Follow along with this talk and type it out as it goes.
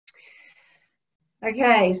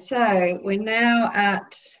Okay, so we're now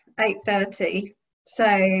at 8:30,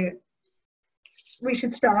 so we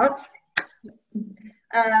should start.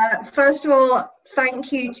 First of all,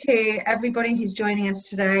 thank you to everybody who's joining us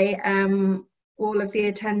today. All of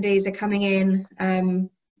the attendees are coming in.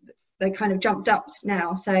 They kind of jumped up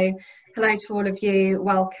now, so hello to all of you.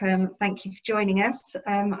 Welcome. Thank you for joining us.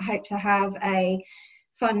 I hope to have a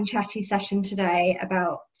fun, chatty session today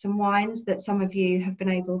about some wines that some of you have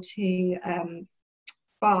been able to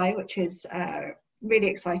buy, which is really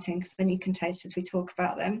exciting because then you can taste as we talk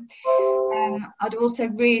about them. I'd also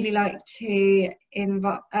really like to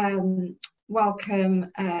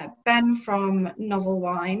welcome Ben from Novel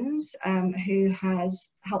Wines, who has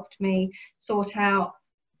helped me sort out,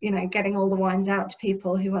 getting all the wines out to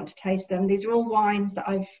people who want to taste them. These are all wines that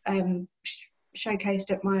I've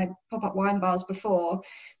showcased at my pop-up wine bars before,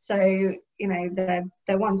 so they're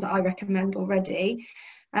ones that I recommend already.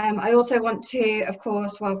 I also want to, of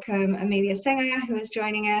course, welcome Amelia Singer, who is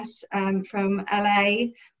joining us from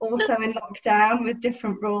LA, also in lockdown with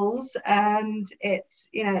different rules, and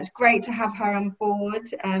it's great to have her on board.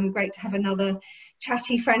 Great to have another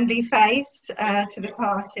chatty, friendly face to the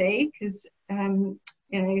party, because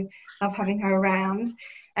love having her around.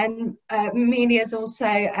 And Amelia's also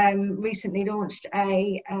recently launched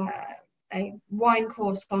a wine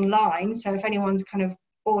course online, so if anyone's kind of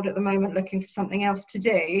bored at the moment looking for something else to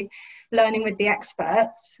do, Learning with the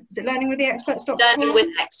Experts. Is it learningwiththeexperts.com? Learning with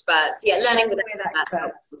Experts, yeah, learning with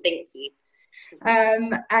experts. Thank you.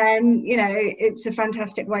 And it's a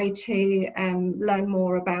fantastic way to learn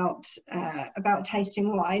more about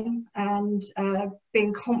tasting wine and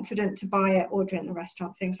being confident to buy it, order it in the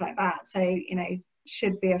restaurant, things like that. So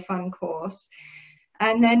should be a fun course.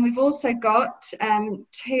 And then we've also got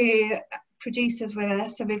two producers with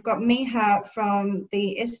us. So we've got Miha from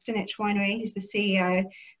the Istenic winery. He's the CEO.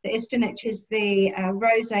 The Istenic is the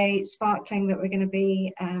rosé sparkling that we're going to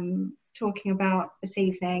be talking about this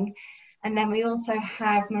evening. And then we also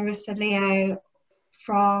have Marisa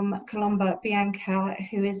from Colomba, Bianca,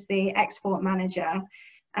 who is the export manager,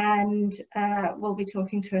 and will be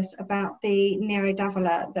talking to us about the Nero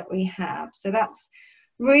that we have. So that's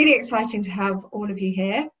really exciting to have all of you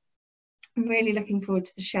here. I'm really looking forward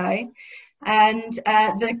to the show. And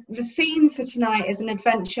the theme for tonight is an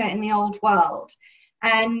adventure in the old world.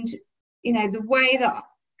 And, the way that,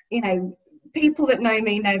 people that know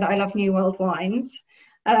me know that I love New World wines.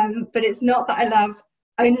 But it's not that I love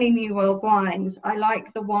only New World wines. I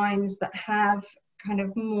like the wines that have kind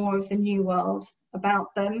of more of the New World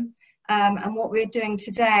about them. And what we're doing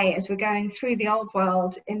today is we're going through the old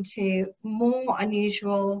world into more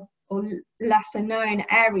unusual or lesser known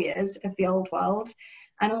areas of the old world,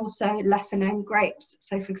 and also lesser known grapes.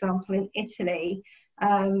 So for example, in Italy,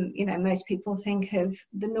 most people think of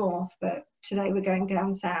the north, but today we're going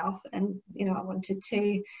down south, and I wanted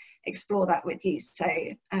to explore that with you. So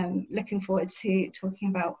looking forward to talking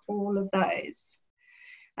about all of those.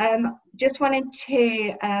 Just wanted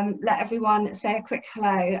to let everyone say a quick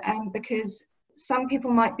hello, because some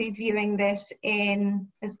people might be viewing this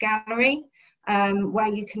as gallery, where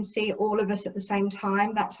you can see all of us at the same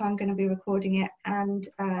time. That's how I'm going to be recording it and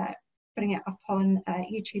putting it up on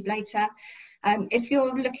YouTube later. If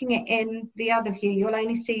you're looking at in the other view, you'll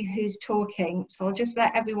only see who's talking. So I'll just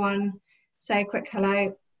let everyone say a quick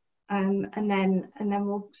hello, and then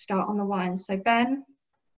we'll start on the wine. So Ben.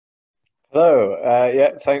 Hello.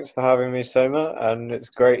 Yeah, thanks for having me, Soma, and it's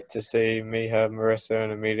great to see Miha, Marisa,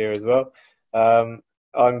 and Amelia as well.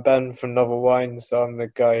 I'm Ben from Novel Wines, so I'm the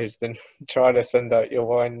guy who's been trying to send out your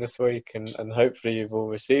wine this week, and hopefully you've all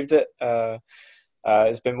received it.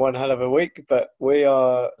 It's been one hell of a week, but we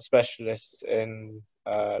are specialists in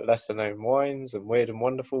lesser known wines and weird and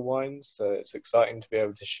wonderful wines, so it's exciting to be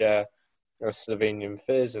able to share a Slovenian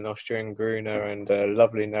Fizz, an Austrian Gruner, and a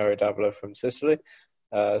lovely Nero from Sicily.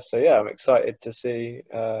 So yeah, I'm excited to see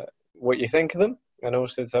what you think of them, and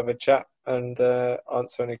also to have a chat and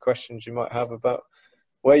answer any questions you might have about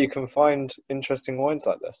where you can find interesting wines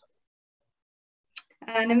like this.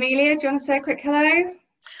 And Amelia, do you want to say a quick hello?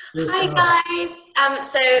 Hi guys.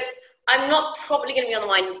 So I'm not probably going to be on the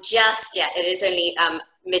wine just yet. It is only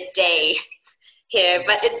midday here,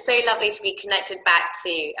 but it's so lovely to be connected back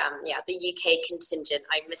to the UK contingent.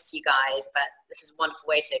 I miss you guys, but this is a wonderful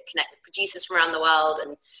way to connect with producers from around the world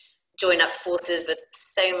and join up forces with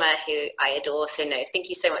Soma, who I adore. So no, thank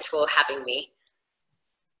you so much for having me.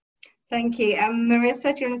 Thank you.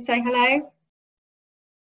 Marisa, do you want to say hello?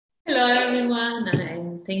 Hello everyone,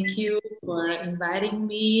 and thank you for inviting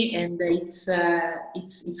me. And it's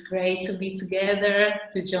great to be together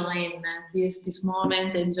to join this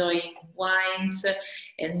moment, enjoying wines,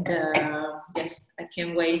 and yes, I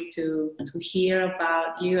can't wait to hear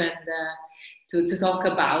about you and to talk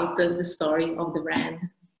about the story of the brand.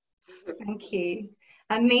 Thank you.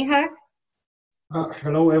 And Miha?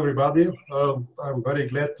 Hello, everybody. I'm very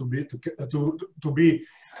glad to be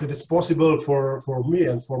that it's possible for me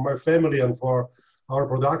and for my family and for our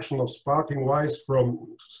production of sparkling wines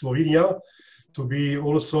from Slovenia to be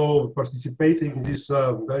also participating in this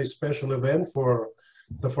very special event for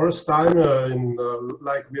the first time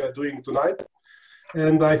like we are doing tonight.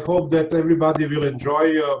 And I hope that everybody will enjoy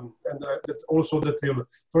and that also that will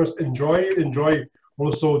first enjoy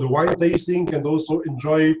also the wine tasting and also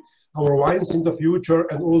enjoy our wines in the future,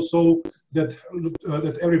 and also that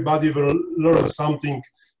that everybody will learn something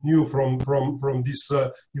new from this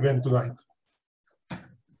event tonight.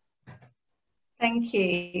 Thank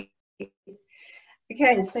you.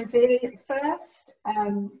 Okay, so the first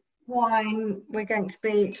wine we're going to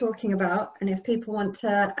be talking about, and if people want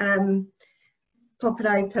to pop it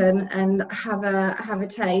open and have a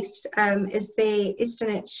taste, is the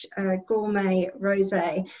Istenic Gourmet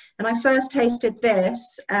Rosé. And I first tasted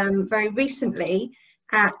this very recently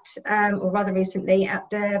at, or rather recently, at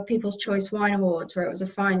the People's Choice Wine Awards, where it was a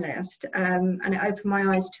finalist, and it opened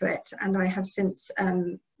my eyes to it, and I have since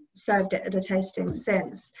served it at a tasting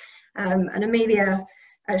since. And Amelia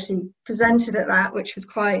actually presented at that, which was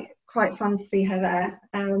quite fun to see her there.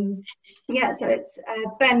 Yeah, so it's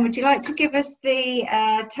Ben, would you like to give us the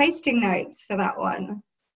tasting notes for that one?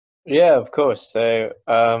 Yeah, of course. So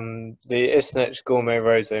the Istenic Gourmet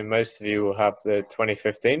Rosé, most of you will have the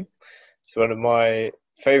 2015. It's one of my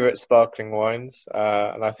favourite sparkling wines,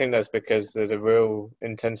 and I think that's because there's a real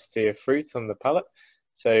intensity of fruit on the palate.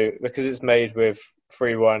 So because it's made with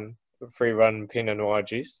free-run Pinot Noir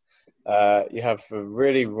juice, you have a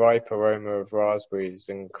really ripe aroma of raspberries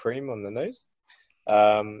and cream on the nose,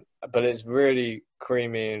 but it's really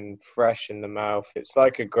creamy and fresh in the mouth. It's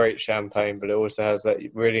like a great champagne, but it also has that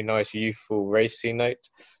really nice youthful racy note.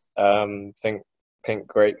 Think pink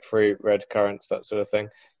grapefruit, red currants, that sort of thing.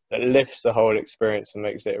 That lifts the whole experience and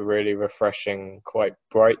makes it a really refreshing, quite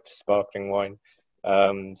bright sparkling wine.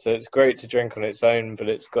 So it's great to drink on its own, but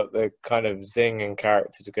it's got the kind of zing and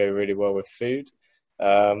character to go really well with food.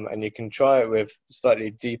 And you can try it with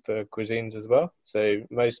slightly deeper cuisines as well. So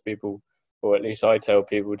most people, or at least I tell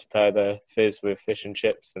people, to pair their fizz with fish and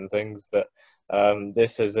chips and things. But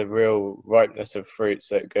this has a real ripeness of fruit,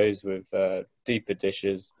 so it goes with deeper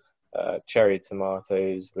dishes, cherry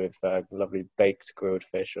tomatoes with lovely baked grilled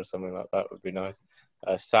fish or something like that would be nice.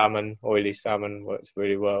 Salmon, oily salmon, works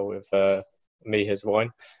really well with Miha's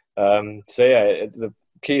wine. So yeah, the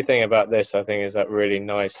key thing about this, I think, is that really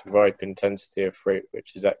nice ripe intensity of fruit,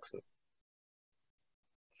 which is excellent.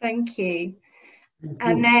 Thank you.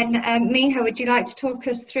 And then Miha, would you like to talk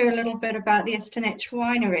us through a little bit about the Istenic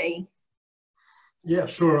winery? Yeah,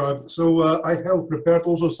 sure. So I have prepared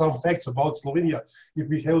also some facts about Slovenia, if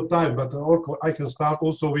we have time, but I can start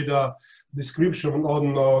also with a description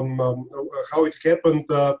on how it happened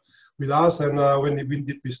with us and when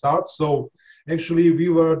did we start. So actually we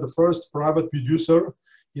were the first private producer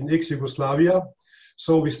in ex-Yugoslavia.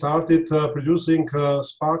 So we started producing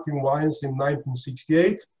sparkling wines in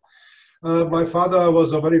 1968. My father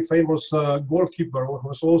was a very famous goalkeeper who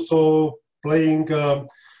was also playing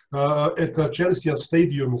at the Chelsea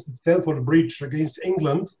Stadium, Stamford Bridge against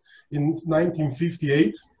England in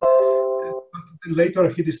 1958. Later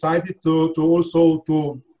he decided to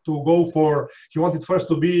go for, he wanted first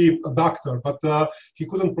to be a doctor, but he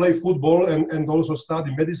couldn't play football and also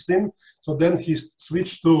study medicine. So then he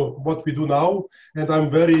switched to what we do now. And I'm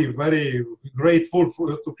very, very grateful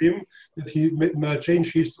to him that he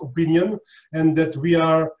changed his opinion and that we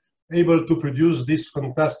are able to produce this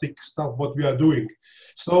fantastic stuff, what we are doing.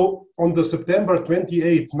 So on the September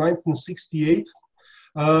 28, 1968,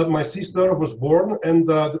 my sister was born, and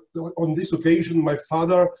on this occasion my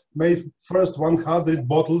father made first 100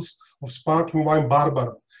 bottles of sparkling wine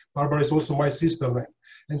Barbara. Barbara is also my sister name.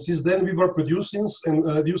 And since then we were producing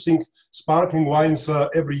and using sparkling wines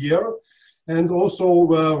every year. And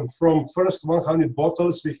also from first 100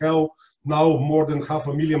 bottles we have now more than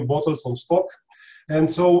 500,000 bottles on stock. And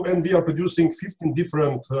we are producing 15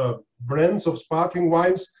 different brands of sparkling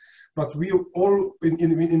wines. But we all,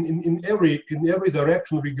 in every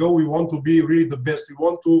direction we go, we want to be really the best. We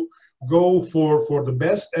want to go for the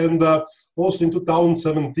best. And also in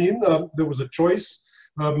 2017, there was a choice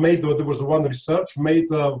made, there was one research made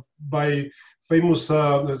by famous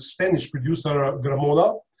Spanish producer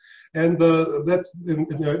Gramona. And that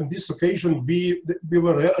in this occasion, we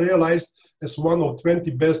were realized as one of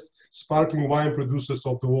 20 best sparkling wine producers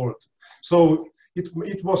of the world. So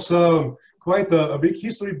it was quite a big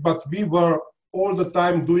history, but we were all the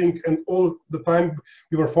time doing, and all the time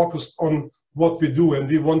we were focused on what we do, and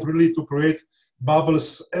we want really to create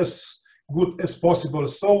bubbles as good as possible.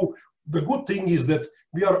 So the good thing is that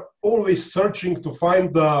we are always searching to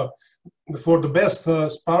find for the best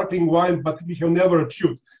sparkling wine, but we have never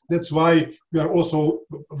achieved. That's why we are also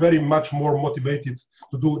very much more motivated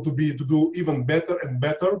to do even better and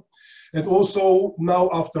better. And also now,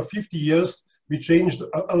 after 50 years, we changed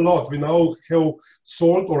a lot. We now have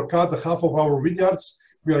sold or cut half of our vineyards.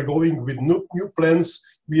 We are going with new plants.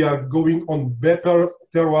 We are going on better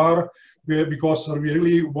terroir because we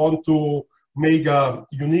really want to make a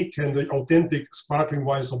unique and authentic sparkling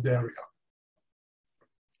wines of the area.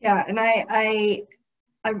 Yeah, and I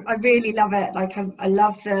really love it. Like I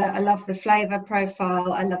love the flavor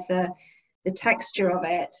profile. I love the texture of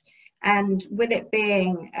it, and with it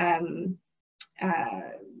being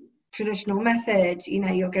traditional method, you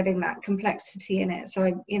know, you're getting that complexity in it.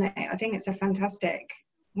 So, you know, I think it's a fantastic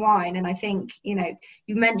wine, and I think, you know,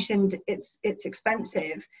 you mentioned it's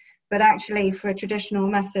expensive, but actually for a traditional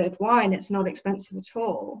method wine, it's not expensive at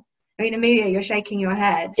all. I mean, Amelia, you're shaking your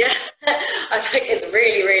head. Yeah, I was like, it's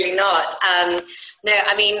really, really not. No,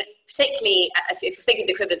 I mean, particularly if you're thinking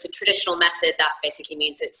the equivalent of traditional method, that basically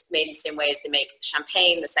means it's made in the same way as they make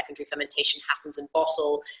champagne. The secondary fermentation happens in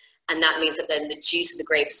bottle. And that means that then the juice of the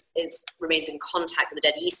grapes remains in contact with the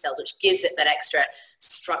dead yeast cells, which gives it that extra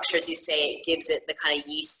structure, as you say. It gives it the kind of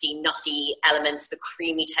yeasty, nutty elements, the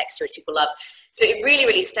creamy texture, which people love. So it really,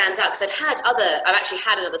 really stands out, because I've actually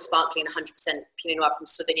had another sparkling 100% Pinot Noir from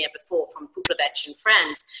Slovenia before, from Puklovec and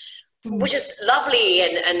Friends, which is lovely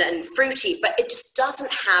and fruity, but it just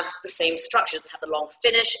doesn't have the same structure. It doesn't have the long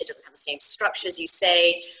finish. It doesn't have the same structure, as you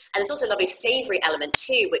say. And there's also a lovely savory element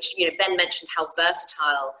too, which, you know, Ben mentioned how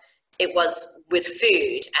versatile it was with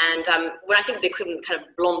food. And when I think of the equivalent kind of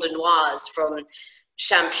Blanc de Noirs from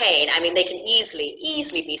Champagne, I mean, they can easily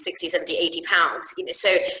be 60, 70, 80 pounds. You know? So,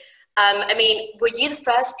 I mean, were you the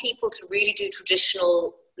first people to really do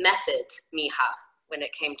traditional method, Miha, when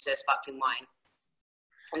it came to sparkling wine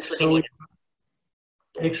in Slovenia?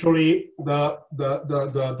 So actually,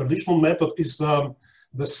 the traditional method is the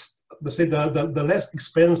less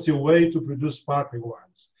expensive way to produce sparkling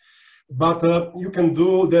wines. But you can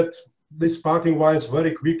do that, the sparkling wines,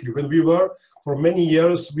 very quickly. When we were, for many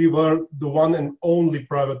years, we were the one and only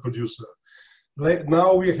private producer. Like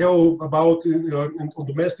now we have about, on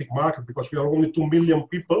domestic market, because we are only 2 million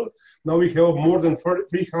people, now we have more than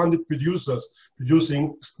 300 producers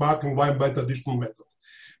producing sparkling wine by traditional method.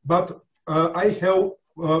 But I have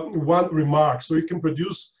one remark. So you can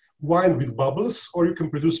produce wine with bubbles, or you can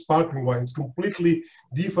produce sparkling wine. It's completely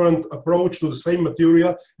different approach to the same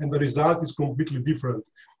material, and the result is completely different.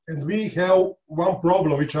 And we have one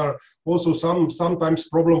problem, which are also sometimes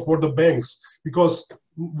problem for the banks, because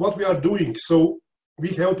what we are doing, so we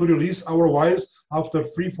have to release our wines after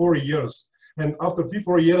 3-4 years, and after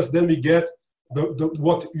 3-4 years, then we get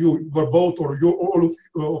what you were both, or you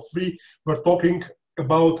all three were talking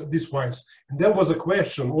about these wines. And there was a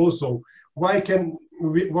question also, why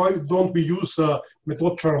don't we use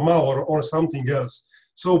Method Charmat or something else?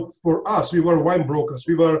 So for us, we were wine brokers.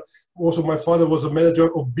 We were also, my father was a manager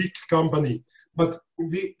of big company. But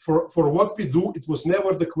for what we do, it was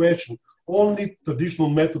never the question. Only traditional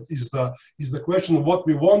method is the question what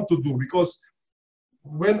we want to do. Because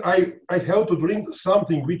when I have to drink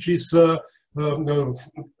something which is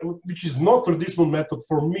not traditional method,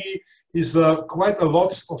 for me is quite a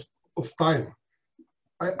lot of time.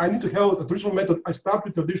 I need to have a traditional method. I start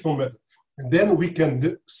with traditional method, and then we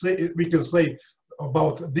can say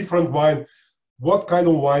about different wine, what kind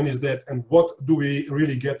of wine is that, and what do we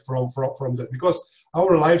really get from that? Because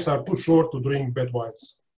our lives are too short to drink bad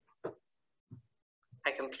wines.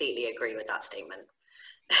 I completely agree with that statement.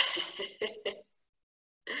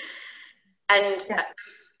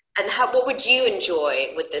 What would you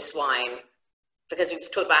enjoy with this wine? Because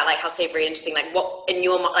we've talked about like how savory and interesting. Like what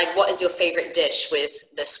is your favorite dish with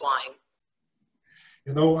this wine?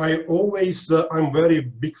 You know, I'm very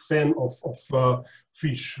big fan of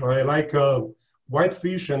fish. I like white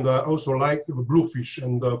fish, and I also like blue fish.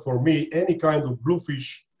 And for me, any kind of blue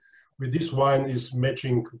fish with this wine is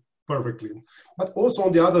matching perfectly. But also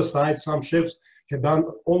on the other side, some chefs have done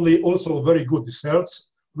also very good desserts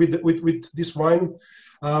with this wine.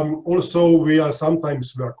 Also, we are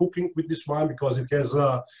cooking with this wine because it has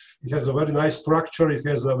a very nice structure. It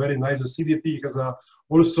has a very nice acidity. It has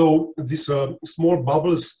also these small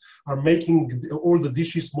bubbles are making all the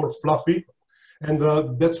dishes more fluffy. And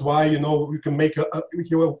that's why, you know, you can make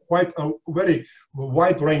quite a very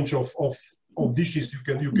wide range of dishes you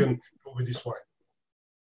can do with this wine.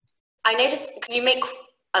 I noticed, because you make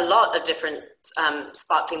a lot of different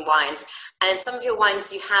sparkling wines, and in some of your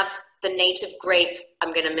wines you have the native grape,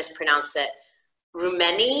 I'm going to mispronounce it,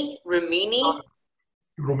 Rumeni?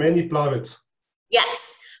 Rumeni Plavets.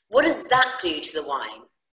 Yes. What does that do to the wine?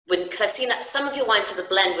 Because I've seen that some of your wines has a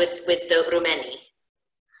blend with the Rumeni.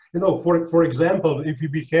 You know, for example, if you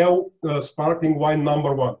have sparkling wine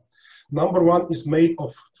number one is made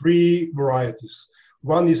of 3 varieties.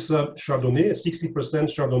 One is Chardonnay, 60%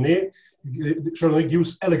 Chardonnay. Chardonnay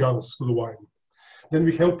gives elegance to the wine. Then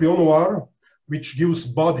we have Pinot Noir, which gives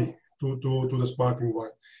body to the sparkling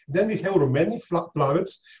wine. Then we have Rumeni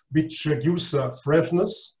Plavets, which gives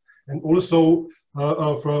freshness and also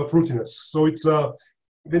fruitiness. So it's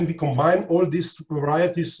when we combine all these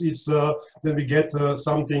varieties, then we get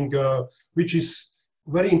something which is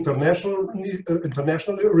very internationally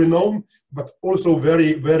renowned, but also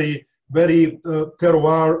very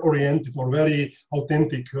terroir oriented or very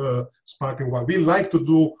authentic sparkling wine. We like to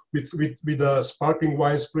do with sparkling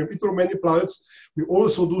wines with Rumeni Plavets. We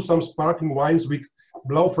also do some sparkling wines with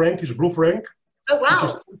Blue Frank. Oh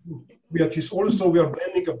wow! Which is also, we are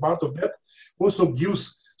blending a part of that. Also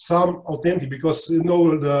gives some authentic, because you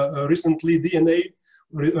know the recently DNA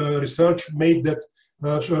research made that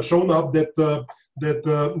shown up that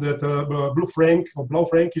Blue Frank or Blau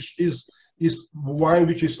Frankish is wine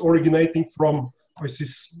which is originating from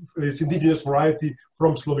its indigenous variety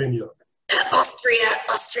from Slovenia. Austria.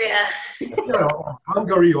 Yeah, or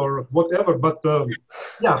Hungary or whatever, but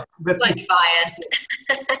yeah, that's quite biased.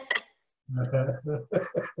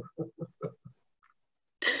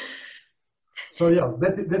 So yeah,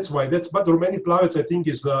 that's why. But Rumeni Plavets, I think,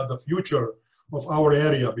 is the future of our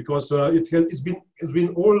area, because it's been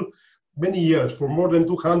all many years, for more than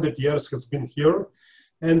 200 years has been here,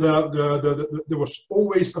 and there was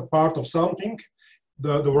always a part of something.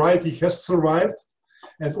 The variety has survived,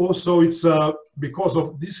 and also it's because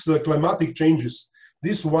of these climatic changes.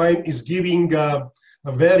 This wine is giving a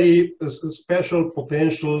very special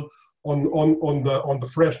potential on the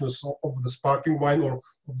freshness of the sparkling wine or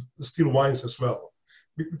of the still wines as well.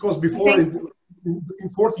 Because before, in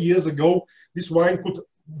 40 years ago, this wine could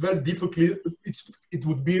very difficultly, it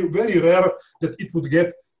would be very rare that it would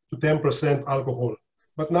get to 10% alcohol.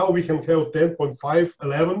 But now we can have 10.5,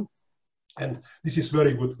 11, and this is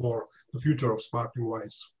very good for the future of sparkling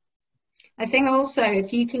wines. I think also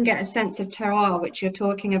if you can get a sense of terroir, which you're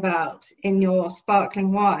talking about in your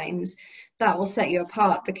sparkling wines, that will set you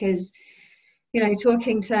apart, because, you know,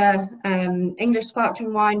 talking to English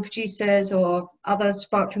sparkling wine producers or other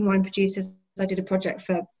sparkling wine producers, I did a project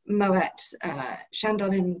for Moet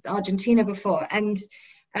Chandon in Argentina before, and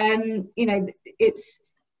you know,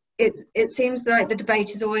 it seems like the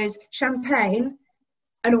debate is always champagne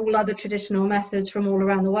and all other traditional methods from all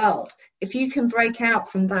around the world. If you can break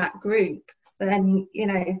out from that group, then, you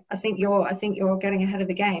know, I think you're getting ahead of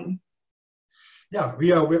the game. Yeah,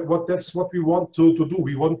 that's what we want to do.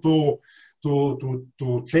 We want to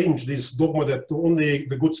change this dogma that only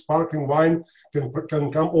the good sparkling wine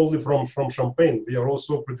can come only from champagne. We are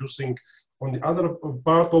also producing on the other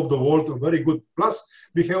part of the world a very good. Plus,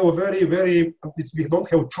 we have a we don't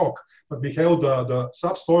have chalk, but we have the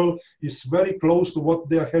subsoil is very close to what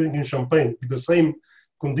they are having in Champagne, with the same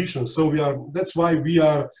conditions. So that's why we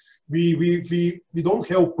don't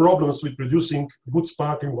have problems with producing good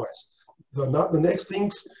sparkling wines. The next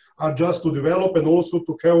things are just to develop and also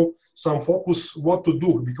to have some focus what to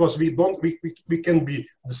do, because we can be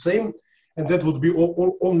the same, and that would be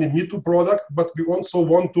only me-too product, but we also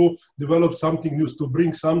want to develop something new, to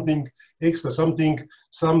bring something extra, some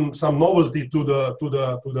novelty to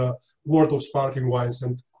the world of sparkling wines,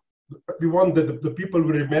 and we want that the people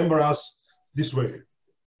will remember us this way.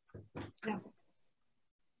 Yeah,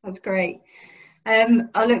 that's great.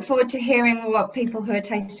 I look forward to hearing what people who are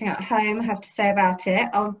tasting at home have to say about it.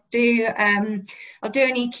 I'll do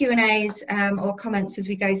any Q&As or comments as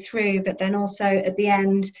we go through, but then also at the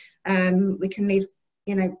end we can leave,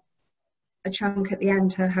 you know, a chunk at the end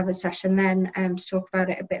to have a session then to talk about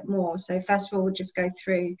it a bit more. So first of all, we'll just go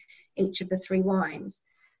through each of the 3 wines.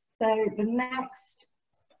 So the next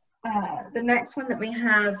one that we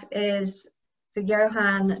have is the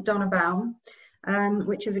Johann Donabaum,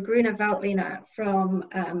 which is a Gruner Veltliner from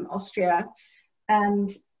Austria,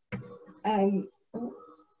 and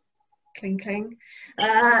cling cling,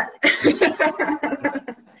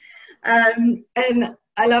 and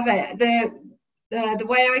I love it. The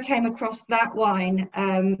way I came across that wine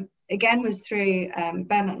again was through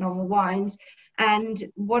Ben at Novel Wines. And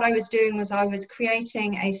what I was doing was I was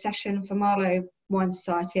creating a session for Marlow Wine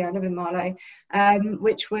Society, I live in Marlow,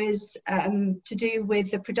 which was to do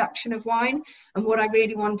with the production of wine. And what I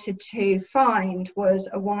really wanted to find was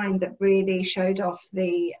a wine that really showed off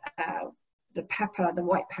the pepper, the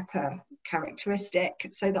white pepper characteristic,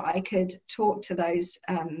 so that I could talk to those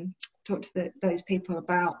those people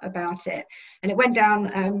about it. And it went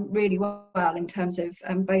down really well in terms of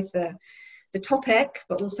both the topic,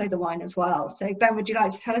 but also the wine as well. So Ben, would you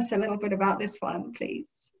like to tell us a little bit about this one, please?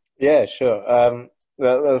 Yeah, sure.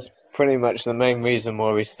 That's pretty much the main reason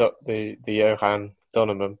why we stopped the Johann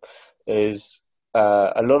Donabaum. Is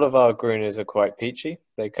a lot of our Gruners are quite peachy.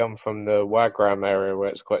 They come from the Wagram area where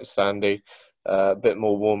it's quite sandy, a bit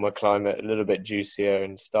more warmer climate, a little bit juicier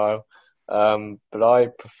in style. But I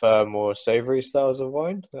prefer more savoury styles of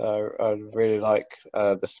wine. I really like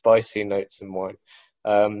the spicy notes in wine.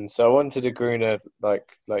 So I wanted a Gruner, like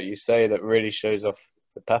you say, that really shows off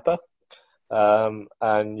the pepper.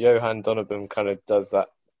 And Johann Donabaum kind of does that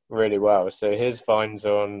really well. So his vines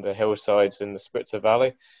are on the hillsides in the Spritzer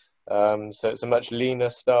Valley. So it's a much leaner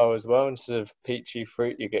style as well. Instead of peachy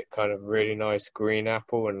fruit, you get kind of really nice green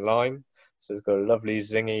apple and lime. So it's got a lovely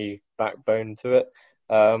zingy backbone to it.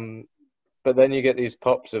 But then you get these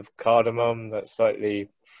pops of cardamom, that slightly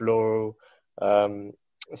floral,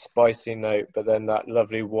 spicy note, but then that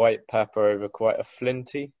lovely white pepper over quite a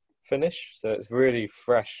flinty finish. So it's really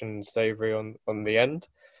fresh and savoury on the end.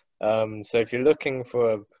 So if you're looking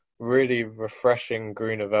for a really refreshing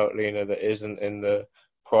Gruner Veltliner that isn't in the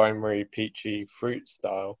primary peachy fruit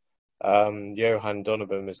style, Johann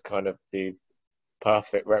Donabaum is kind of the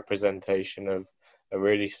perfect representation of a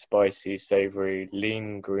really spicy, savoury,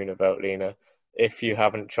 lean Gruner Veltliner if you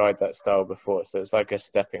haven't tried that style before. So it's like a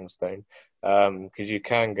stepping stone, because you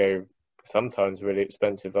can go sometimes really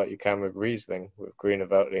expensive like you can with Riesling, with Gruner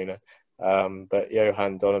Veltliner. But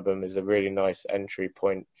Johann Donabaum is a really nice entry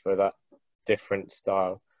point for that different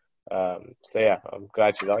style. So yeah, I'm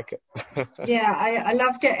glad you like it. Yeah, I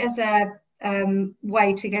loved it as a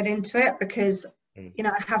way to get into it, because you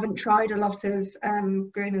know, I haven't tried a lot of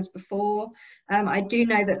Gruners before. I do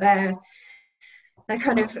know that they're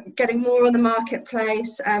kind of getting more on the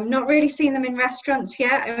marketplace. Not really seen them in restaurants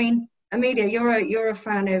yet. I mean, Amelia, you're a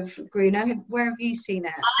fan of Gruner. Where have you seen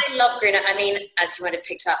it? I love Gruner. I mean, as you might have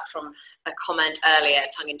picked up from a comment earlier,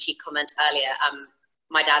 tongue-in-cheek comment earlier,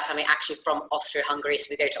 my dad's family actually from Austria-Hungary,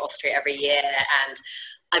 so we go to Austria every year, and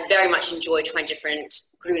I very much enjoy trying different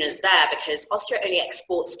Gruners there, because Austria only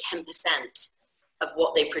exports 10% of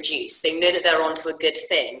what they produce. They know that they're onto a good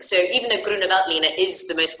thing. So even though Gruner Veltliner is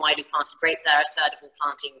the most widely planted grape there, a third of all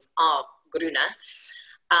plantings are Gruner,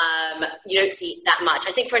 you don't see that much.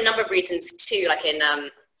 I think for a number of reasons too, like in,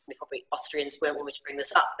 probably Austrians won't want me to bring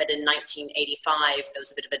this up, but in 1985, there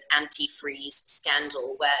was a bit of an antifreeze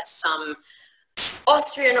scandal where some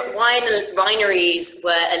Austrian wineries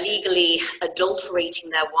were illegally adulterating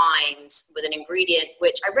their wines with an ingredient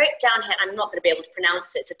which I wrote down here, I'm not going to be able to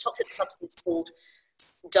pronounce it. It's a toxic substance called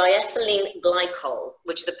diethylene glycol,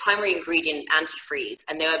 which is a primary ingredient in antifreeze,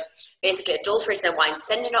 and they were basically adulterating their wine,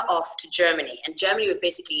 sending it off to Germany, and Germany were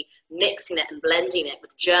basically mixing it and blending it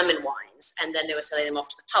with German wines, and then they were selling them off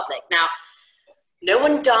to the public. Now, no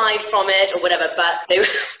one died from it or whatever, but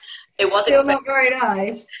it was still not very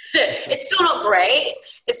nice. It's still not great.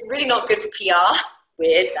 It's really not good for PR.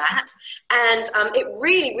 Weird that. And it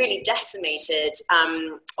really, really decimated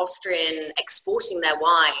Austrian exporting their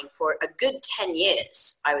wine for a good 10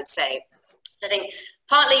 years, I would say. I think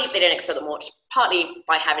partly they don't export them much, partly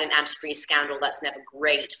by having an antifreeze scandal that's never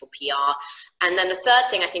great for PR. And then the third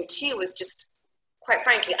thing I think too was just, quite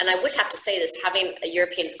frankly, and I would have to say this, having a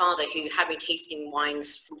European father who had me tasting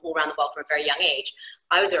wines from all around the world from a very young age,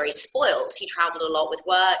 I was very spoiled. He traveled a lot with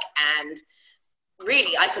work, and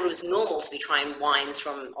really, I thought it was normal to be trying wines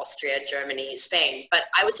from Austria, Germany, Spain. But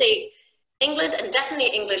I would say England, and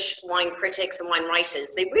definitely English wine critics and wine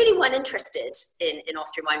writers, they really weren't interested in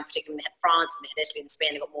Austrian wine, particularly when they had France and they had Italy and Spain.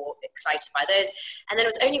 They got more excited by those. And then it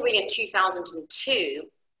was only really in 2002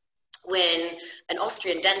 when an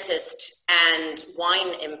Austrian dentist and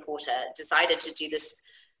wine importer decided to do this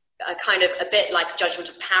kind of a bit like Judgment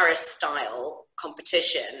of Paris style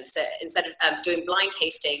competition. So instead of doing blind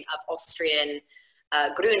tasting of Austrian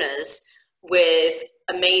Gruners with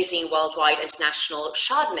amazing worldwide international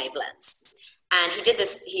Chardonnay blends. And he did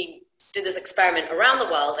this experiment around the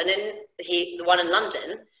world, and in the one in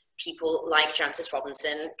London, people like Francis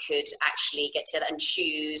Robinson could actually get together and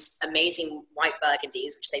choose amazing white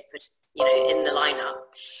Burgundies, which they put, in the lineup.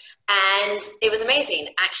 And it was amazing.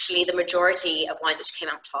 Actually, the majority of wines which came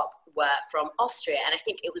out top were from Austria. And I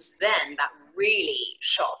think it was then that really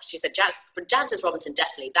shocked. She said, for Jancis Robinson,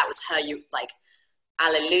 definitely, that was her, like,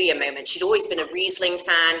 alleluia moment. She'd always been a Riesling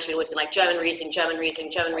fan. She'd always been like, German Riesling, German Riesling,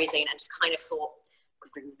 German Riesling, and just kind of thought,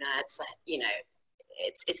 Gruner, it's, you know,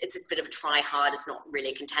 it's a bit of a try hard. It's not really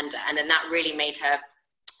a contender. And then that really made her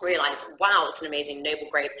realize, wow, it's an amazing noble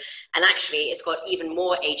grape. And actually, it's got even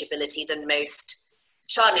more ageability than most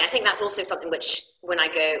Chardonnay. I think that's also something which, when I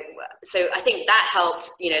go, so I think that helped,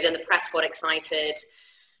 you know, then the press got excited.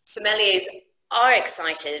 Sommeliers are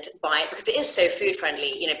excited by it because it is so food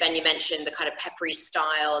friendly. You know, Ben, you mentioned the kind of peppery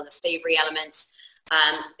style and the savory elements.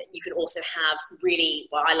 You can also have really,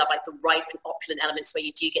 well, I love like the ripe and opulent elements where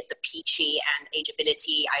you do get the peachy and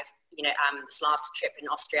ageability. I've, you know, this last trip in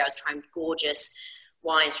Austria, I was trying gorgeous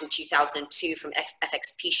wines from 2002 from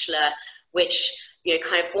FX Pichler, which, you know,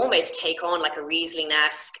 kind of almost take on like a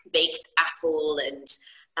Riesling-esque baked apple and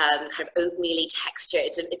kind of oatmeal-y texture.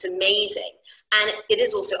 It's amazing. And it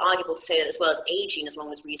is also arguable to say that as well as aging, as long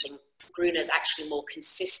as Riesling, Gruner is actually more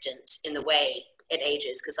consistent in the way it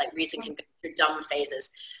ages, because like Riesling can go through dumb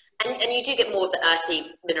phases. And you do get more of the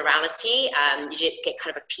earthy minerality. You do get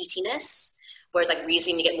kind of a peatiness, whereas like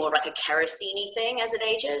Riesling, you get more of like a kerosene-y thing as it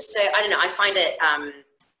ages. So I don't know, I find it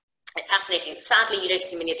fascinating. Sadly, you don't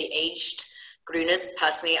see many of the aged Gruners.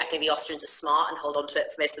 Personally, I think the Austrians are smart and hold on to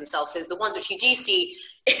it for most of themselves. So the ones which you do see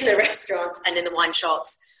in the restaurants and in the wine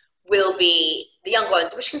shops will be the young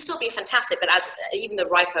ones, which can still be fantastic, but as even the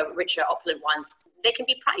riper, richer, opulent ones, they can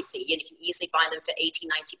be pricey. You know, you can easily buy them for 80,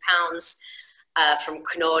 90 pounds from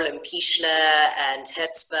Knoll and Pichler and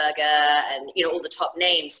Herzberger and, you know, all the top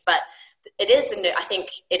names. But it is, I think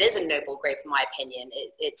it is a noble grape in my opinion.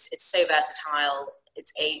 It's so versatile.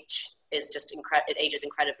 Its age is just incredible. It ages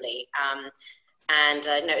incredibly.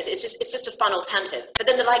 No, it's just a fun alternative. But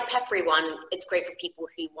then the light peppery one, it's great for people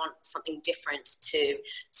who want something different to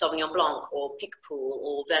Sauvignon Blanc or Picpoul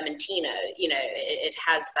or Vermentino. You know, it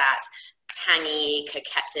has that tangy,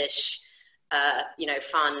 coquettish, you know,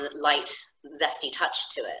 fun, light, zesty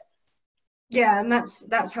touch to it. Yeah, and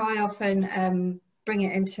that's how I often bring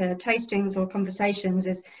it into tastings or conversations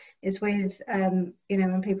is with you know,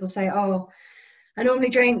 when people say, oh, I normally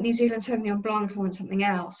drink New Zealand Sauvignon Blanc, I want something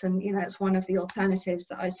else. And, you know, it's one of the alternatives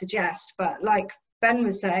that I suggest. But like Ben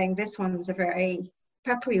was saying, this one's a very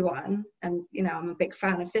peppery one. And, you know, I'm a big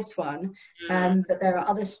fan of this one. But there are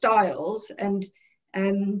other styles and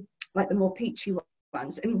like the more peachy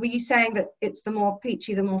ones. And were you saying that it's the more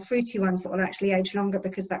peachy, the more fruity ones that will actually age longer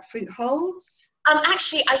because that fruit holds?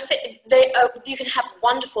 Actually, I think you can have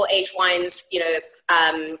wonderful aged wines, you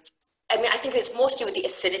know, I mean, I think it's more to do with the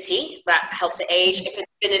acidity that helps it age. If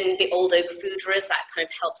it's been in the old oak foudres, that kind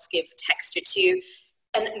of helps give texture to,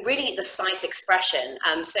 and really the site expression.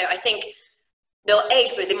 So I think they'll age,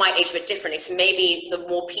 but they might age a bit differently. So maybe the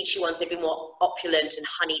more peachy ones, they'd be more opulent and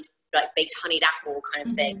honeyed, like baked honeyed apple kind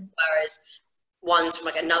of thing. Whereas ones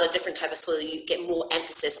from like another different type of soil, you get more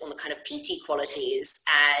emphasis on the kind of peaty qualities.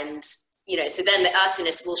 And, you know, so then the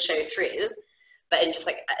earthiness will show through, but in just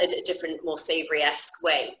like a different, more savory-esque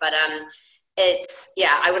way. But it's,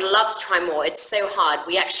 yeah, I would love to try more. It's so hard.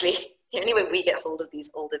 We actually, the only way we get hold of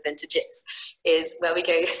these older vintages is where we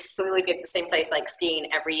go, we always go to the same place like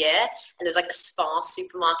skiing every year. And there's like a spa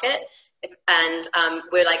supermarket.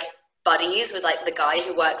 We're like buddies with like the guy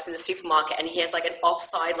who works in the supermarket, and he has like an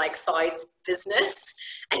offside, like sides business.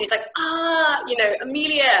 And he's like, you know,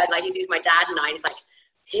 Amelia, like he sees my dad and he's like,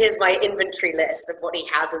 here's my inventory list of what he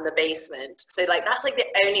has in the basement. So like, that's like the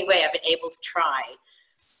only way I've been able to try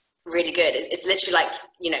really good. It's literally like,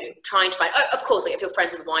 you know, trying to find, of course, like if you're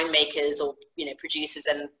friends with winemakers or, you know, producers,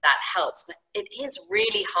 then that helps. But it is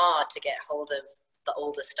really hard to get hold of the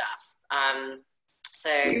older stuff. So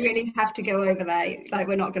you really have to go over there. Like,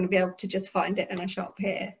 we're not going to be able to just find it in a shop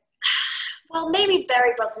here. Well, maybe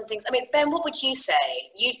Berry Brothers and things. I mean, Ben, what would you say?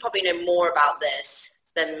 You'd probably know more about this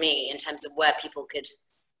than me in terms of where people could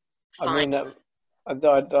find. I mean,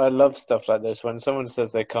 I love stuff like this. When someone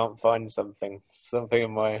says they can't find something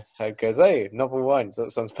in my head goes, hey, novel wines,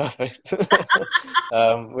 that sounds perfect.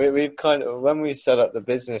 We've kind of, when we set up the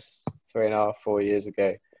business 3.5-4 years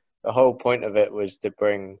ago, the whole point of it was to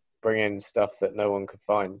bring in stuff that no one could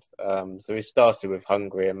find. So we started with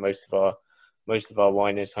Hungary, and most of our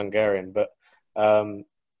wine is Hungarian. But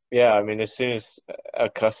yeah, I mean, as soon as a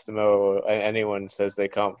customer or anyone says they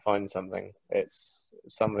can't find something, it's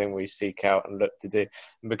something we seek out and look to do.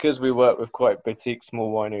 And because we work with quite boutique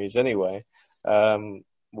small wineries anyway,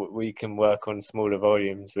 we can work on smaller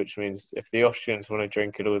volumes, which means if the Austrians want to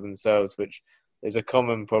drink it all themselves, which is a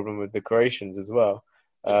common problem with the Croatians as well,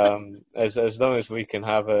 As long as we can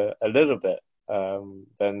have a little bit,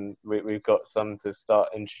 then we've got some to start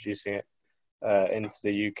introducing it into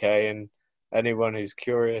the UK, and anyone who's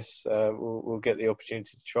curious will get the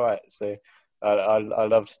opportunity to try it. So I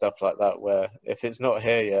love stuff like that, where if it's not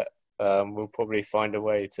here yet, we'll probably find a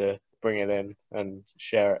way to bring it in and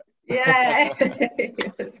share it. Yeah,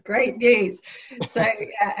 that's great news. So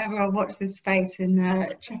yeah, everyone watch this space and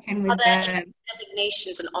check in with them.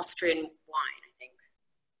 Designations in Austrian wine, I think.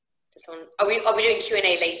 Does someone, are we doing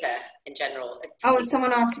Q&A later in general? Oh,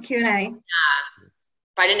 someone asked a Q&A? Yeah.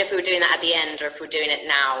 But I don't know if we were doing that at the end or if we're doing it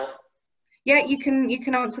now. Yeah, you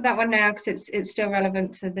can answer that one now because it's still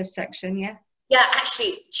relevant to this section, yeah? Yeah,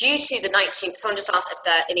 actually, due to the 19th, someone just asked if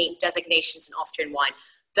there are any designations in Austrian wine.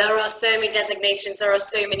 There are so many designations, there are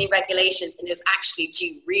so many regulations, and it was actually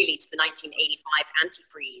due really to the 1985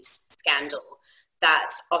 antifreeze scandal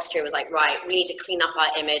that Austria was like, right, we need to clean up our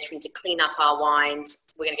image, we need to clean up our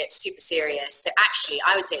wines, we're going to get super serious. So actually,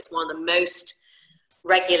 I would say it's one of the most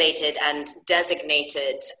regulated and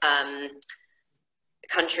designated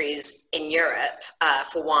countries in Europe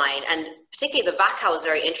for wine, and particularly the Wachau is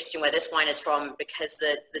very interesting where this wine is from, because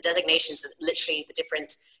the designations are literally the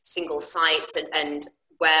different single sites and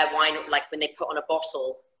where wine, like when they put on a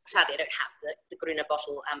bottle, sadly I don't have the Gruner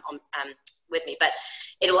bottle with me, but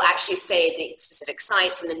it will actually say the specific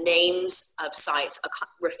sites, and the names of sites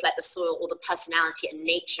reflect the soil or the personality and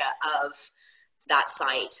nature of that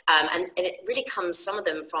site. And it really comes, some of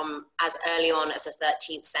them from as early on as the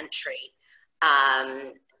 13th century.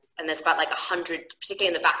 And there's about like 100,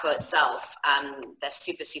 particularly in the Wachau itself, they're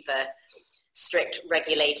super, super strict,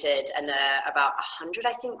 regulated, and there are about 100,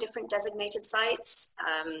 I think, different designated sites.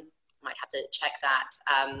 Might have to check that.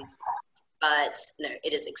 But no,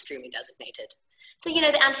 it is extremely designated. So, you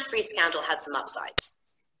know, the antifreeze scandal had some upsides.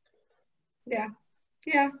 Yeah,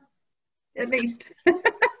 at least. Okay,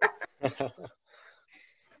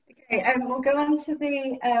 we'll go on to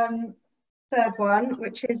the third one,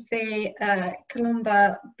 which is the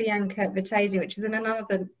Colomba Bianca Vitese, which is in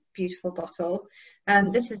another beautiful bottle.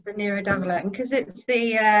 This is the Nero d'Avola, and because it's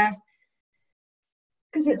the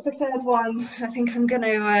third one, I think I'm going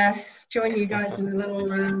to join you guys in a little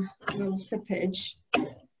sippage.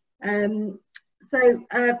 So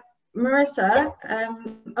Marisa,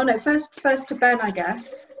 oh no, first to Ben, I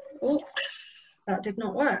guess. Oh, that did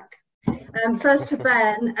not work. First to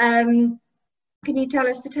Ben, can you tell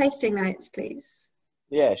us the tasting notes, please?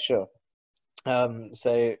 Yeah, sure.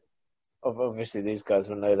 So obviously these guys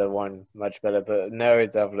will know their wine much better, but Nero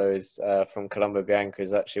d'Avola is from Colomba Bianca,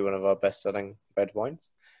 is actually one of our best-selling red wines.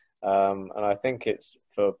 And I think it's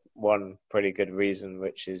for one pretty good reason,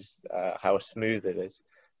 which is how smooth it is.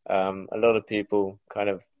 A lot of people kind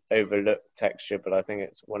of overlook texture, but I think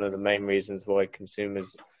it's one of the main reasons why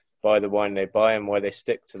consumers buy the wine they buy and why they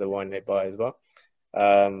stick to the wine they buy as well.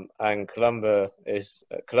 And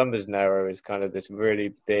Colomba's Nero is kind of this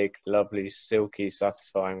really big, lovely, silky,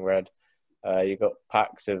 satisfying red. You've got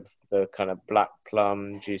packs of the kind of black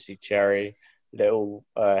plum, juicy cherry, little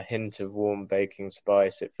hint of warm baking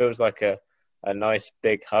spice. It feels like a nice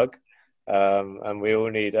big hug, and we all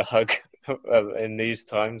need a hug in these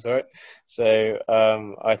times, right? So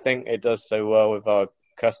I think it does so well with our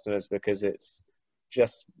customers because it's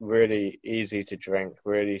just really easy to drink,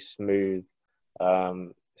 really smooth,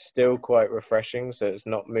 still quite refreshing. So it's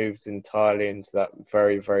not moved entirely into that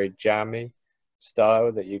very, very jammy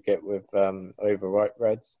style that you get with overripe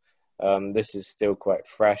reds. This is still quite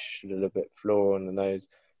fresh, a little bit floral on the nose,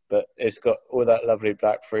 but it's got all that lovely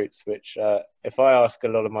black fruits, which if I ask a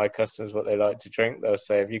lot of my customers what they like to drink, they'll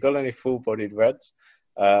say, have you got any full-bodied reds?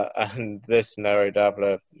 And this Nero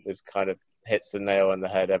d'Avola is kind of hits the nail on the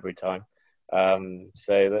head every time.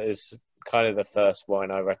 So that is kind of the first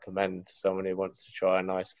wine I recommend to someone who wants to try a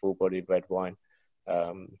nice full-bodied red wine.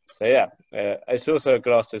 So yeah, it's also a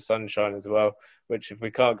glass of sunshine as well, which if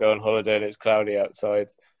we can't go on holiday and it's cloudy outside,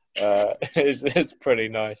 it's pretty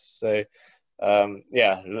nice. So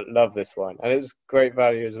yeah, love this wine, and it's great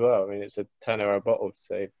value as well. I mean, it's a €10 a bottle,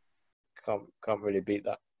 so can't really beat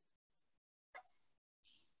that.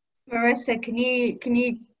 Marisa, can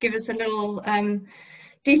you give us a little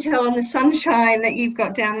detail on the sunshine that you've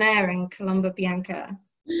got down there in Colomba Bianca?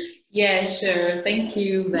 Yeah, sure. Thank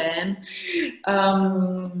you, Ben.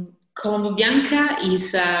 Colomba Bianca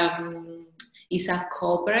is a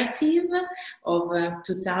cooperative of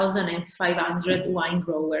 2,500 wine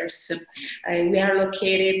growers. We are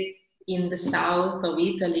located in the south of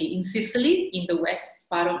Italy, in Sicily, in the west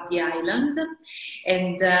part of the island.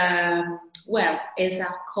 And well, as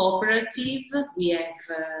a cooperative, we have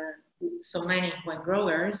so many wine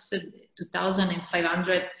growers,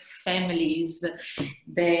 2,500 families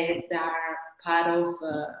that are part of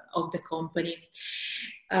the company.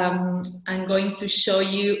 I'm going to show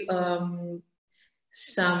you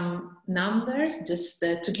some numbers just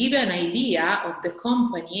to give you an idea of the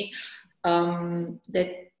company. Let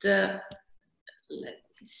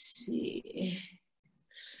me see.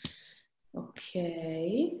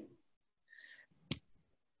 Okay.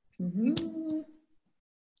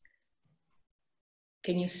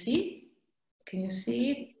 Can you see? Can you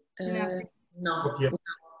see it? No. Yeah.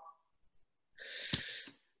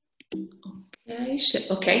 Okay.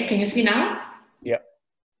 Okay. Can you see now? Yeah.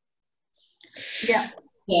 Yeah.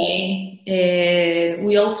 Okay.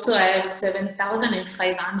 We also have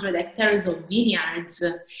 7,500 hectares of vineyards,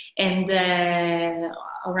 and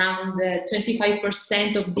around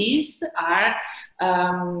 25% of these are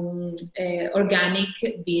organic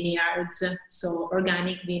vineyards, so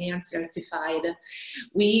organic vineyard certified.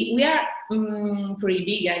 We are pretty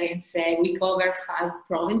big, I can say. We cover 5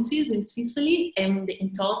 provinces in Sicily, and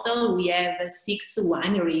in total we have 6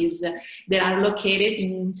 wineries that are located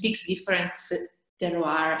in 6 different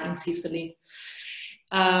terroir in Sicily.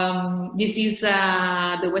 This is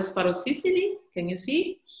the west part of Sicily. Can you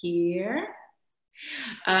see here?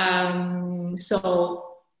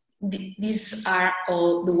 So these are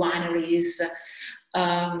all the wineries.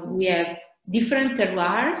 We have different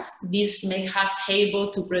terroirs. This makes us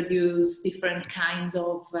able to produce different kinds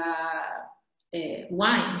of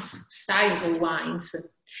wines, styles of wines.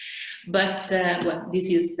 But well, this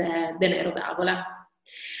is the Nero d'Avola.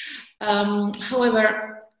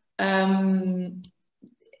 However,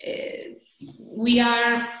 we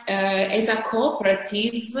are, as a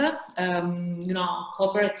cooperative, you know,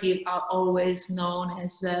 cooperative are always known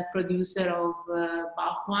as a producer of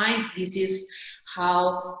bulk wine. This is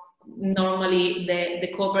how normally the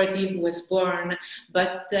cooperative was born,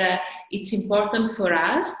 but it's important for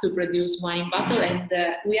us to produce wine in bottle, and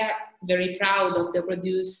we are very proud of the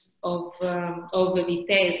produce of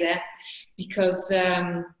Vitese, because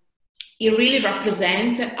it really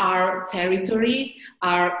represents our territory,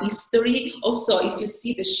 our history. Also, if you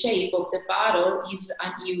see the shape of the bottle is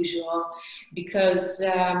unusual, because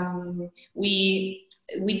we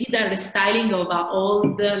did a restyling of our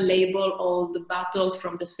old label, old bottle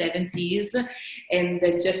from the 70s, and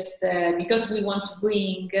just because we want to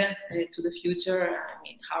bring to the future, I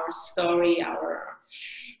mean, our story,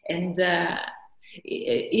 and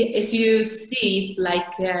as you see, it's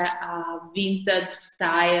like a vintage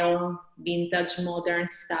style, vintage modern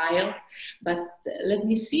style. But let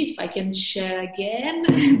me see if I can share again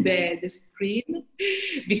the screen,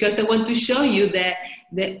 because I want to show you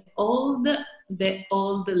the old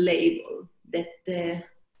label. That let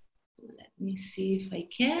me see if I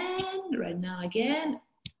can right now again.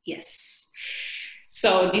 Yes.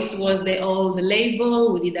 So this was the old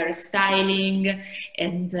label. We did our styling,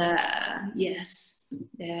 and yes,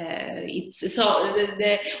 it's so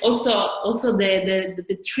also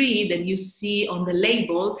the tree that you see on the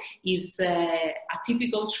label is a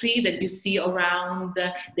typical tree that you see around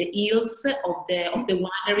the hills of the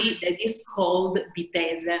winery that is called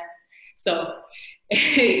Vitese. So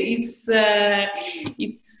it's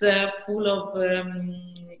full of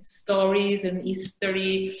stories and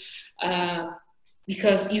history.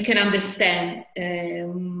 Because you can understand,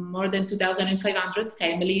 more than 2,500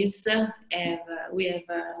 families, and we have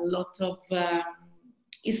a lot of,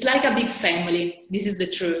 it's like a big family, this is the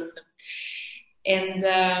truth. And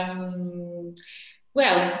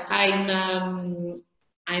well, I'm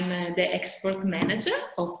the export manager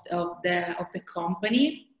of the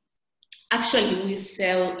company. Actually, we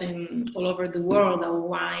sell all over the world our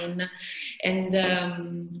wine, and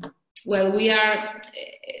well, we are,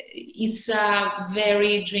 it's a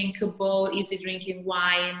very drinkable, easy drinking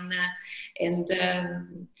wine, and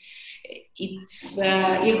it's,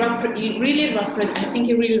 it really I think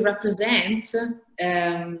it really represents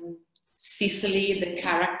Sicily, the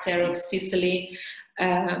character of Sicily,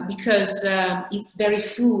 because it's very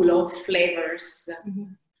full of flavors,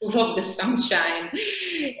 full of the sunshine,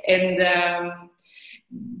 and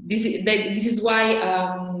this is why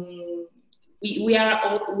we are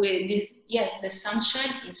all, yes, the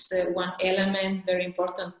sunshine is one element very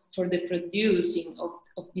important for the producing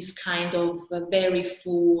of this kind of very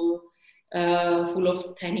full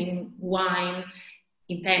of tannin wine,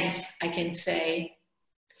 intense, I can say.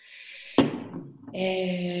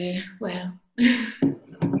 Well.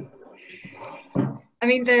 I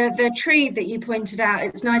mean, the tree that you pointed out,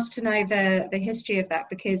 it's nice to know the history of that,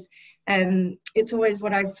 because It's always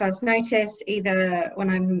what I first notice, either when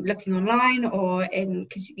I'm looking online or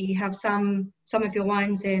because you have some of your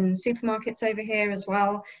wines in supermarkets over here as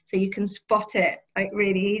well, so you can spot it like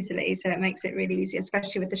really easily. So it makes it really easy,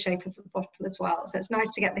 especially with the shape of the bottle as well. So it's nice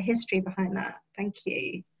to get the history behind that. Thank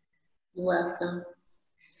you. You're welcome.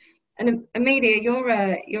 And Amelia, you're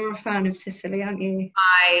a fan of Sicily, aren't you?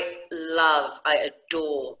 I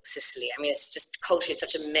adore Sicily. I mean, it's just culture is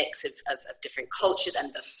such a mix of different cultures,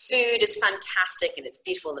 and the food is fantastic, and it's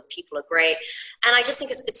beautiful, and the people are great. And I just think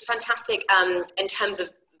it's fantastic in terms of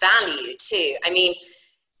value too. I mean,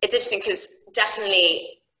 it's interesting because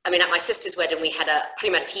definitely, I mean, at my sister's wedding, we had a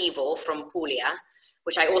Primitivo from Puglia,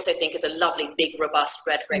 which I also think is a lovely, big, robust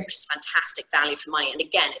red grape, which is fantastic value for money. And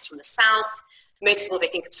again, it's from the south. Most people, they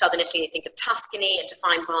think of southern Italy, they think of Tuscany, and to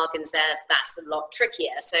find bargains there, that's a lot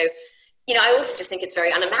trickier. So, you know, I also just think it's very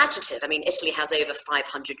unimaginative. I mean, Italy has over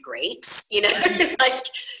 500 grapes, you know, like,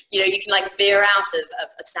 you know, you can like veer out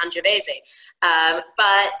of Sangiovese.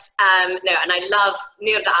 No, and I love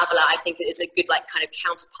Nero d'Avola. I think it is a good, like, kind of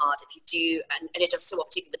counterpart if you do, and it does so well,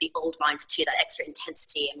 particularly with the old vines too, that extra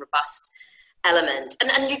intensity and robust element.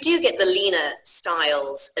 And you do get the leaner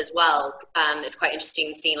styles as well. It's quite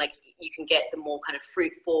interesting seeing, like, you can get the more kind of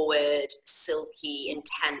fruit forward, silky,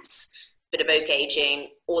 intense bit of oak aging,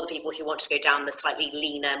 or the people who want to go down the slightly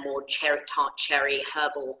leaner, more tart cherry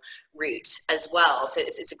herbal route as well. So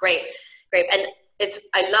it's a great, and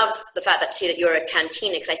I love the fact that too that you're a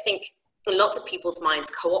cantina, because I think in lots of people's minds,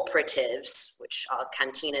 cooperatives, which are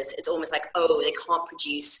cantinas, it's almost like, oh, they can't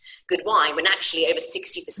produce good wine, when actually over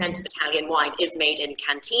 60% of Italian wine is made in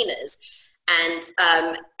cantinas.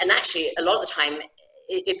 And actually a lot of the time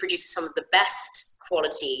it produces some of the best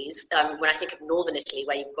qualities. When I think of northern Italy,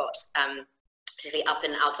 where you've got, particularly up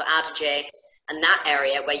in Alto Adige and that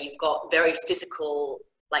area, where you've got very physical,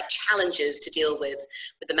 like, challenges to deal with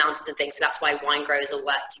the mountains and things. So that's why wine growers all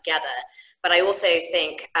work together. But I also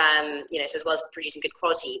think, you know, so as well as producing good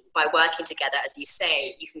quality, by working together, as you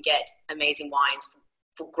say, you can get amazing wines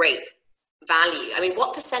for great value. I mean,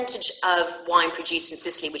 what percentage of wine produced in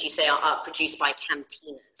Sicily would you say are produced by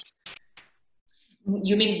cantinas?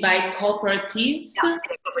 You mean by cooperatives? Yeah,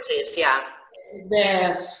 cooperatives, yeah.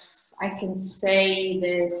 I can say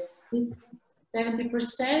the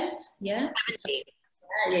 70%, yeah? 70.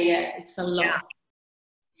 Yeah, it's a lot. Yeah.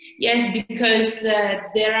 Yes, because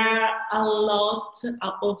there are a lot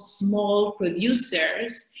of small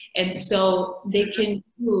producers, and so they can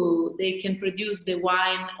produce the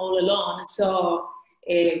wine all alone. So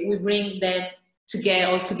we bring them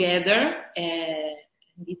all together, and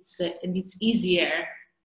it's easier.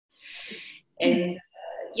 And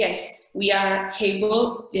yes, we are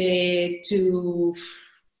able to,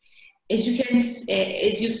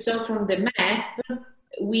 as you saw from the map,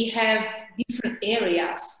 we have different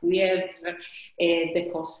areas. We have the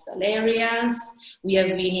coastal areas. We have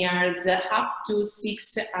vineyards up to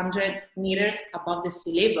 600 meters above the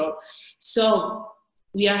sea level. So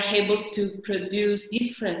we are able to produce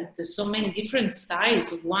so many different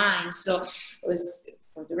styles of wine. So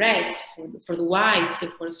for the reds, for the white,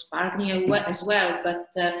 for sparkling as well. But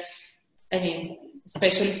I mean,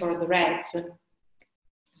 especially for the reds.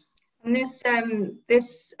 And the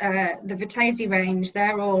Vitese range,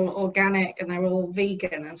 they're all organic and they're all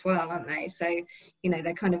vegan as well, aren't they? So, you know,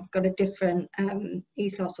 they're kind of got a different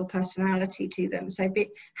ethos or personality to them. So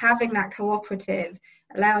having that cooperative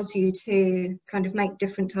allows you to kind of make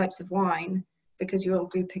different types of wine because you're all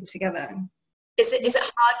grouping together. Is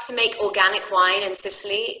it hard to make organic wine in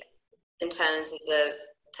Sicily in terms of the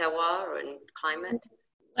terroir and climate?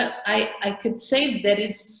 Well, I could say that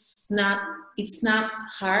it's not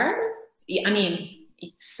hard. I mean,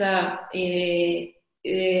 it's as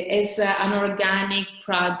an organic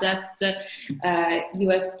product, you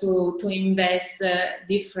have to invest a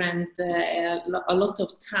lot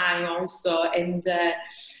of time also, and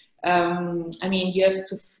I mean, you have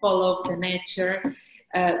to follow the nature.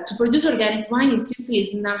 To produce organic wine in Sicily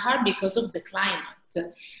is not hard because of the climate.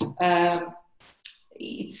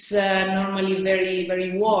 It's normally very,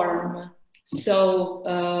 very warm. So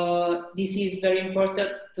this is very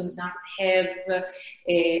important to not have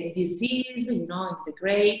a disease, you know, in the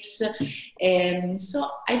grapes. And so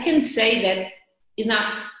I can say that it's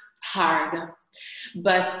not hard,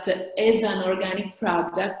 but as an organic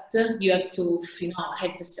product, you have to, you know,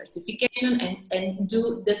 have the certification and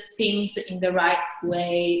do the things in the right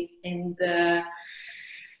way. And there's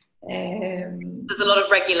a lot of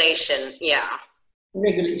regulation, yeah.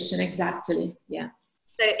 Regulation, exactly, yeah.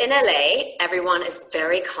 So in LA, everyone is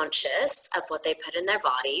very conscious of what they put in their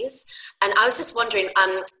bodies. And I was just wondering,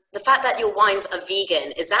 the fact that your wines are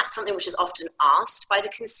vegan, is that something which is often asked by the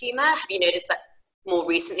consumer? Have you noticed that more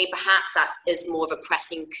recently, perhaps, that is more of a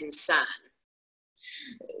pressing concern?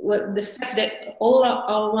 Well, the fact that all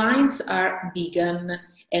our wines are vegan,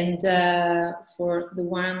 and for the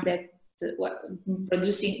one that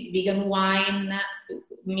producing vegan wine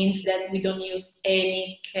means that we don't use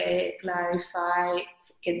any clarify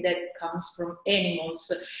that comes from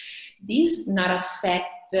animals. This not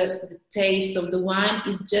affect the taste of the wine.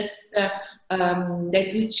 It's just that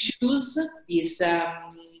we choose this.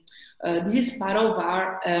 This is part of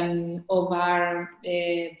our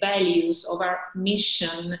values, of our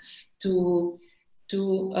mission to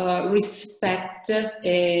respect,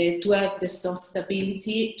 to have the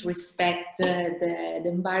sustainability, to respect the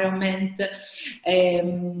environment.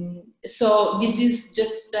 So this is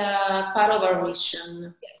just part of our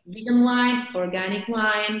mission. Vegan wine, organic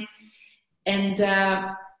wine, and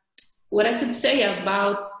what I could say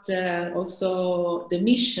about also the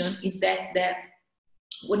mission is that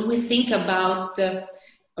when we think about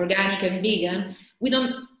organic and vegan, we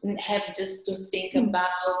don't have just to think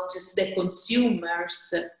about just the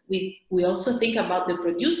consumers. We also think about the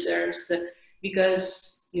producers,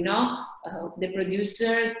 because, you know, the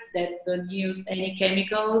producer that don't use any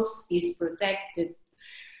chemicals is protected.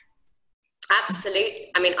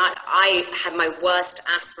 Absolutely. I mean, I had my worst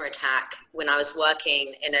asthma attack when I was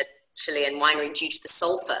working in a Chilean winery due to the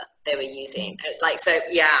sulfur they were using. Like, so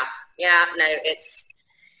yeah, no, it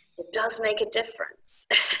does make a difference.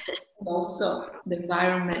 Also, the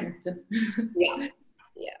environment. Yeah.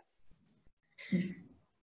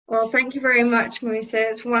 Well, thank you very much, Marisa.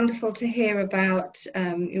 It's wonderful to hear about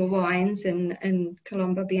your wines and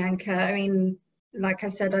Colomba, Bianca. I mean, like I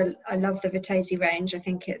said, I love the Vitese range. I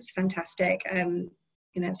think it's fantastic. You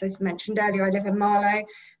know, as I mentioned earlier, I live in Marlow,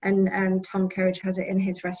 and Tom Kerridge has it in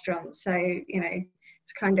his restaurant. So, you know,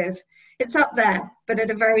 it's kind of, it's up there, but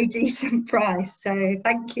at a very decent price. So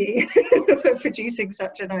thank you for producing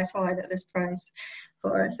such a nice wine at this price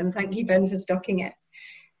for us. And thank you, Ben, for stocking it.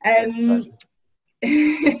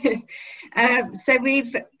 So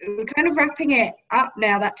we're kind of wrapping it up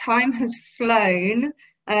now. That time has flown.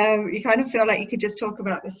 You kind of feel like you could just talk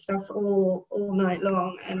about this stuff all night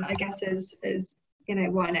long, and I guess as you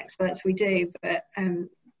know, wine experts we do, but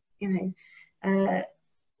you know,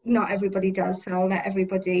 not everybody does, so I'll let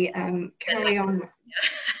everybody carry on.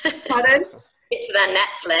 Pardon? Get to their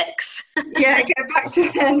Netflix. Yeah, get back to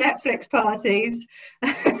their Netflix parties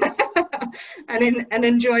and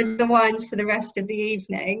enjoy the wines for the rest of the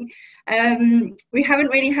evening. We haven't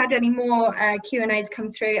really had any more Q&As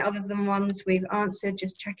come through other than ones we've answered,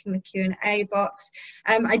 just checking the Q&A box.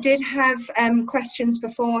 I did have questions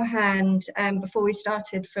beforehand, before we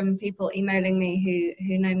started, from people emailing me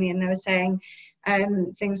who know me, and they were saying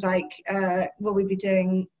things like, will we be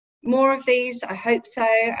doing more of these? I hope so.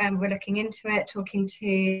 We're looking into it, talking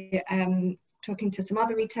to some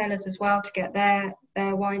other retailers as well to get their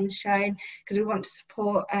wines shown, because we want to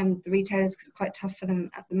support the retailers, because it's quite tough for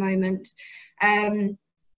them at the moment.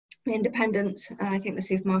 Independents, I think the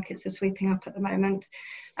supermarkets are sweeping up at the moment,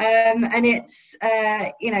 and it's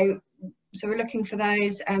you know, so we're looking for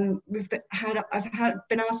those. I've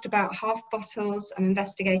been asked about half bottles. I'm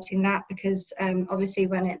investigating that, because obviously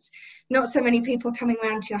when it's not so many people coming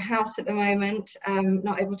around to your house at the moment,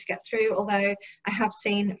 not able to get through, although I have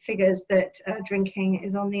seen figures that drinking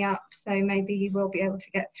is on the up, so maybe you will be able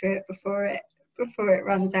to get through it before it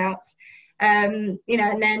runs out. You know,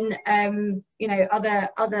 and then you know,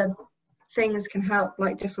 other things can help,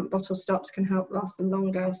 like different bottle stops can help last them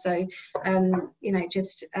longer. So you know,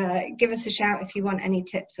 just give us a shout if you want any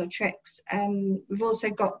tips or tricks. We've also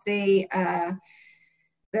got the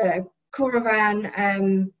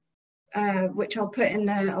Caravan, which I'll put in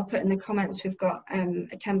the comments. We've got a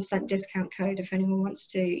 10% discount code if anyone wants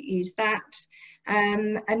to use that.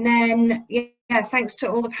 And then yeah, thanks to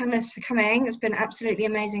all the panelists for coming. It's been absolutely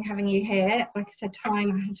amazing having you here. Like I said,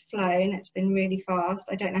 time has flown. It's been really fast.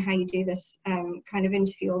 I don't know how you do this kind of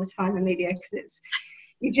interview all the time, Amelia, because it's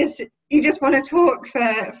you just want to talk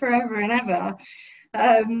for forever and ever.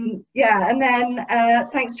 Yeah, and then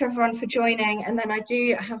thanks to everyone for joining. And then I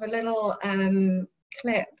do have a little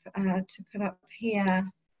clip to put up here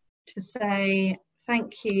to say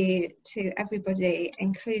thank you to everybody,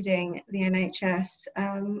 including the NHS.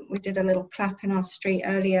 We did a little clap in our street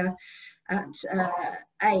earlier at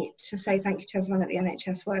 8 to say thank you to everyone at the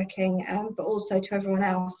NHS working, but also to everyone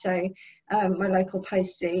else. So my local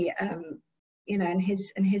postie, you know, and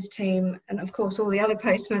his team, and of course all the other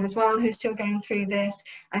postmen as well who's still going through this.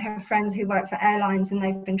 I have friends who work for airlines, and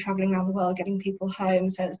they've been traveling around the world getting people home.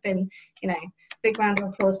 So it's been, you know, big round of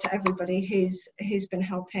applause to everybody who's been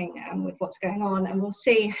helping with what's going on, and we'll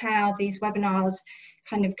see how these webinars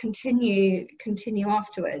kind of continue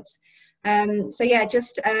afterwards. So yeah,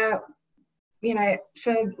 just you know,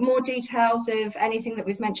 for more details of anything that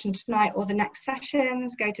we've mentioned tonight or the next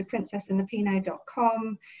sessions, go to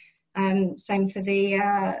princessandthepinot.com. Same for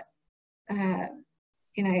the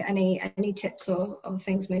you know, any tips or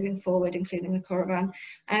things moving forward, including the caravan.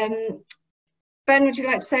 Ben, would you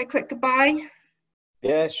like to say a quick goodbye?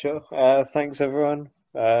 Yeah, sure. Thanks everyone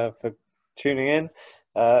for tuning in.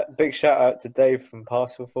 Big shout out to Dave from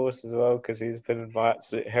Parcel Force as well, because he's been my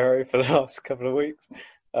absolute hero for the last couple of weeks.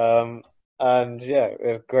 And yeah, it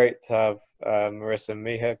was great to have Marisa and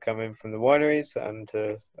Miha come in from the wineries, and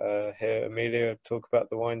to hear Amelia talk about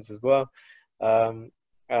the wines as well.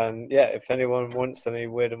 And yeah, if anyone wants any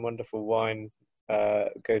weird and wonderful wine,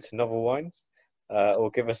 go to Novel Wines or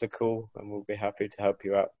give us a call and we'll be happy to help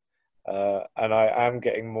you out. And I am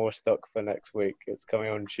getting more stock for next week. It's coming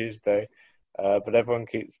on Tuesday, but everyone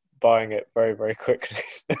keeps buying it very, very quickly.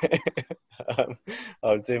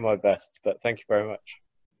 I'll do my best, but thank you very much.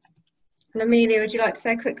 And Amelia, would you like to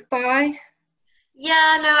say a quick goodbye?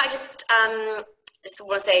 Yeah, no, I just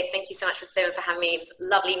want to say thank you so much for having me. It was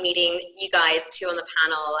lovely meeting you guys too on the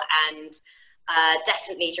panel, and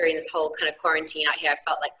definitely during this whole kind of quarantine out here, I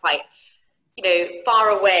felt like quite, you know, far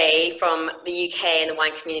away from the UK and the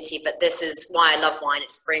wine community, but this is why I love wine. It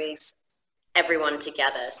just brings everyone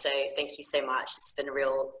together. So thank you so much. It's been a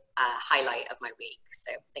real highlight of my week.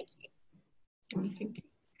 So thank you. Thank you.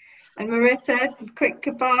 And Marisa, quick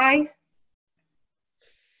goodbye.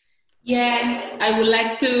 Yeah, I would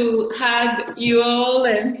like to hug you all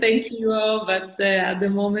and thank you all, but at the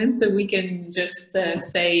moment we can just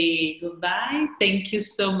say goodbye. Thank you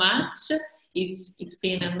so much. It's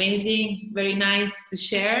been amazing, very nice to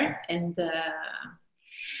share, and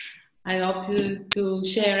I hope to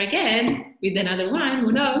share again with another wine.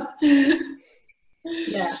 Who knows?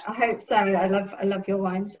 Yeah, I hope so. I love your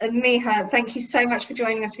wines. And Miha, thank you so much for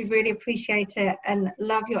joining us. We really appreciate it, and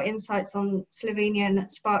love your insights on Slovenian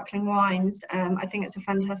sparkling wines. I think it's a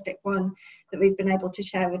fantastic one that we've been able to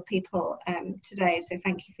share with people today. So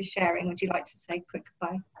thank you for sharing. Would you like to say a quick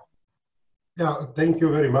goodbye? Yeah, thank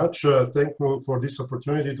you very much. Thank you for this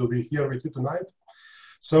opportunity to be here with you tonight.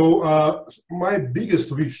 So my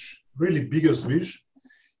biggest wish, really biggest wish,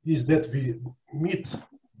 is that we meet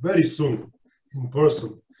very soon in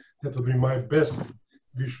person. That would be my best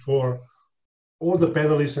wish for all the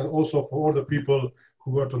panelists and also for all the people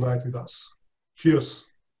who were tonight with us. Cheers.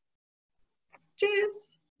 Cheers.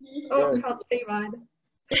 Oh, can't see mine.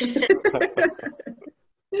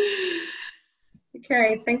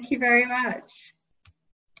 Okay, thank you very much.